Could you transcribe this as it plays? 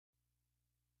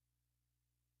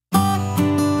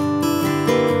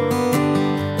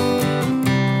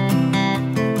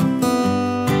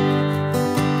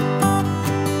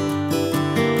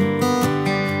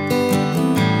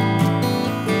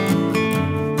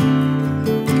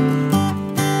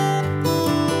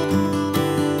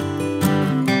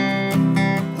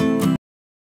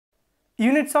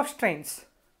Units of strains.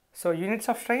 So units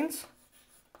of strains.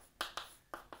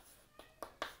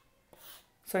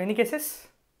 So any cases?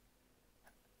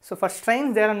 So for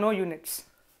strains there are no units.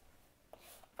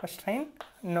 For strain,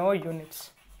 no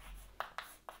units.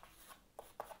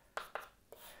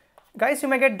 Guys, you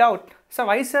may get doubt. So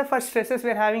why sir for stresses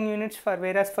we are having units, for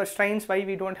whereas for strains why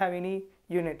we don't have any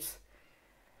units?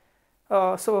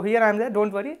 So here I am there,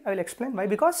 don't worry, I will explain why.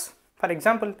 Because for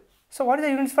example, so what is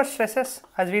the units for stresses?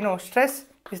 As we know, stress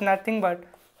is nothing but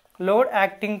load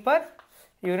acting per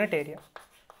unit area.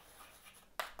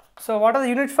 So what are the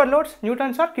units for loads?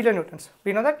 Newtons or kilonewtons?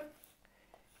 We know that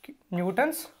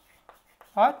newtons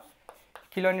or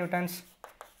kilonewtons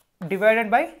divided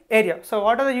by area. So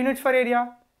what are the units for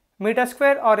area? Meter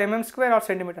square or mm square or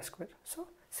centimeter square. So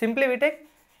simply we take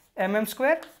mm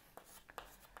square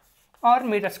or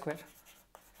meter square.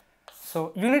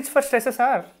 So units for stresses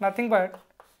are nothing but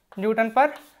Newton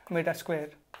per meter square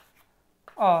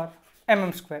or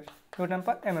mm square, Newton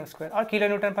per mm square, or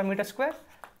kilonewton per meter square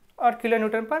or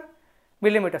kilonewton per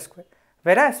millimeter square.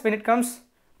 Whereas when it comes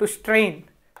to strain,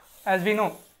 as we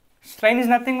know, strain is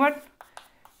nothing but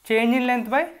change in length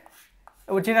by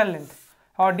original length,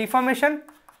 or deformation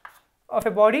of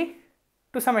a body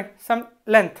to some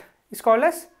length is called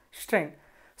as strain.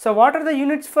 So what are the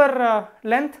units for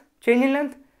length, change in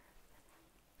length?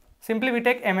 Simply we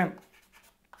take mm.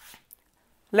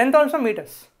 Length also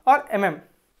meters or mm,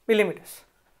 millimeters.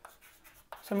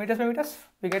 So meters by meters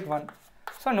we get 1.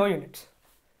 So no units.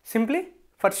 Simply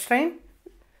for strain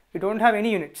we don't have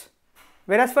any units,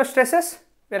 whereas for stresses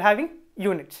we are having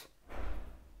units.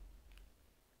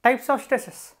 Types of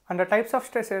stresses. Under types of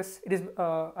stresses it is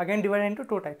again divided into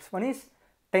 2 types. One is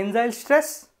tensile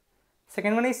stress,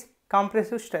 second one is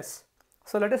compressive stress.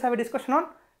 So let us have a discussion on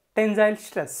tensile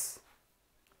stress.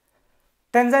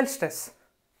 Tensile stress.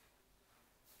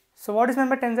 So what is meant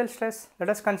by tensile stress? Let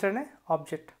us consider an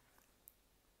object.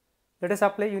 Let us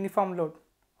apply uniform load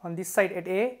on this side at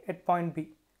A, at point B.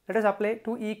 Let us apply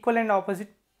 2 equal and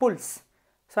opposite pulls.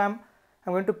 So I'm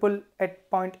going to pull at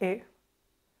point A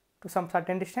to some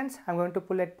certain distance. I'm going to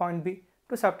pull at point B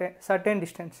to certain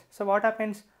distance. So what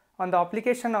happens on the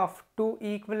application of 2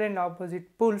 equal and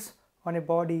opposite pulls on a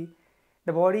body?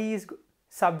 The body is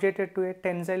subjected to a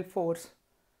tensile force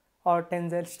or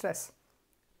tensile stress.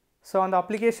 So on the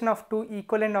application of 2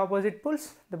 equal and opposite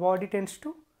pulls, the body tends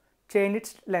to change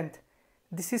its length.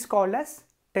 This is called as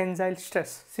tensile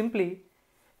stress. Simply,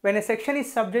 when a section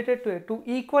is subjected to 2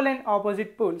 equal and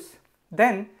opposite pulls,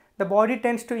 then the body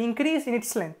tends to increase in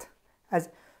its length.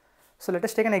 So let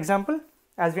us take an example.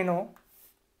 As we know,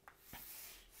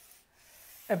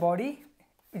 a body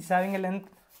is having a length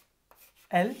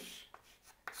L.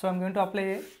 So I am going to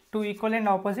apply 2 equal and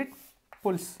opposite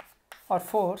pulls or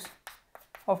force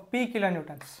of P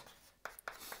kilonewtons.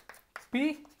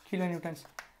 P kilonewtons.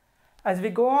 As we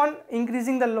go on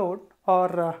increasing the load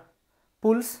or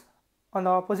pulls on the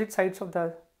opposite sides of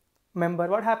the member,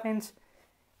 what happens?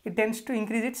 It tends to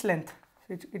increase its length.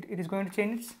 So it is going to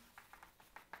change its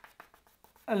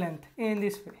length in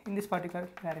this way, in this particular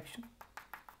direction.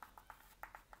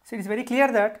 So it is very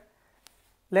clear that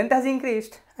length has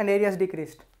increased and area has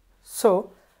decreased.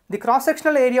 So the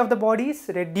cross-sectional area of the body is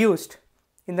reduced.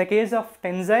 In the case of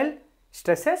tensile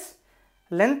stresses,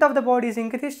 length of the body is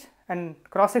increased and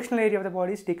cross-sectional area of the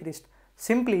body is decreased.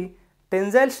 Simply,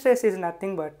 tensile stress is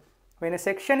nothing but when a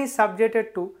section is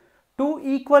subjected to 2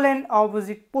 equal and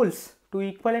opposite pulls,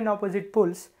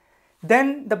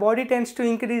 then the body tends to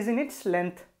increase in its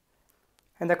length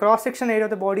and the cross-sectional area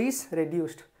of the body is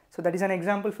reduced. So that is an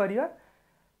example for your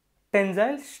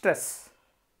tensile stress.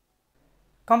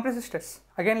 Compressive stress.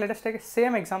 Again, let us take a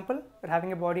same example. We are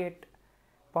having a body at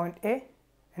point A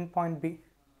and point B.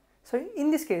 So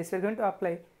in this case, we are going to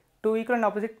apply 2 equal and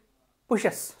opposite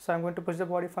pushes. So I am going to push the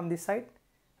body from this side.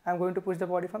 I am going to push the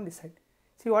body from this side.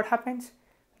 See what happens?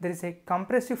 There is a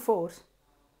compressive force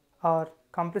or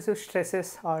compressive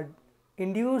stresses are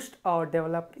induced or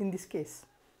developed in this case.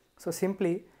 So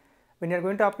simply, when you are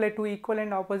going to apply 2 equal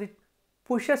and opposite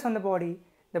pushes on the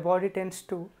body tends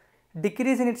to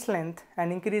decrease in its length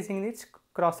and increasing in its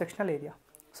cross-sectional area.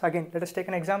 So again, let us take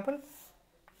an example.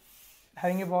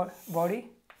 Having a body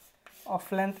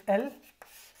of length L,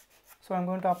 so I am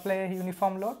going to apply a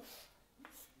uniform load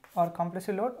or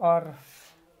compressive load or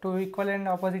 2 equal and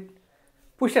opposite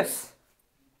pushes,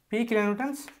 P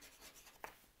kilonewtons.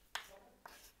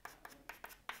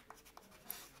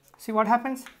 See what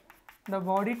happens? The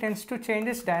body tends to change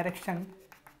its direction.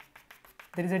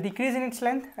 There is a decrease in its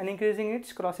length and increasing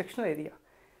its cross-sectional area.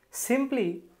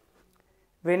 Simply,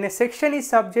 when a section is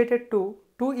subjected to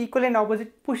 2 equal and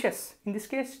opposite pushes, in this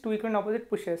case 2 equal and opposite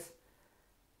pushes,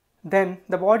 then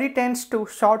the body tends to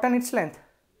shorten its length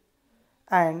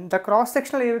and the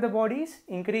cross-sectional area of the body is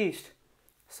increased.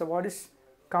 So what is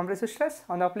compressive stress?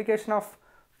 On the application of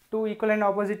two equal and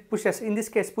opposite pushes, in this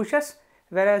case pushes,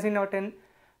 whereas in our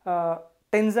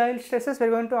tensile stresses we are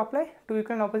going to apply two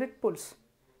equal and opposite pulls.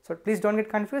 So please don't get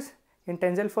confused. In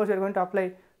tensile force we are going to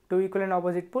apply two equal and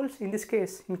opposite pulls. In this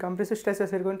case, in compressive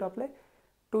stresses we are going to apply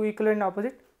two equal and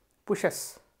opposite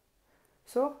pushes.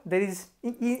 So there is,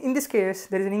 in this case,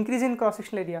 there is an increase in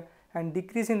cross-sectional area and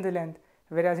decrease in the length,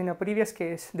 whereas in a previous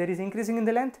case there is increasing in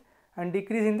the length and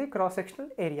decrease in the cross-sectional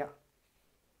area.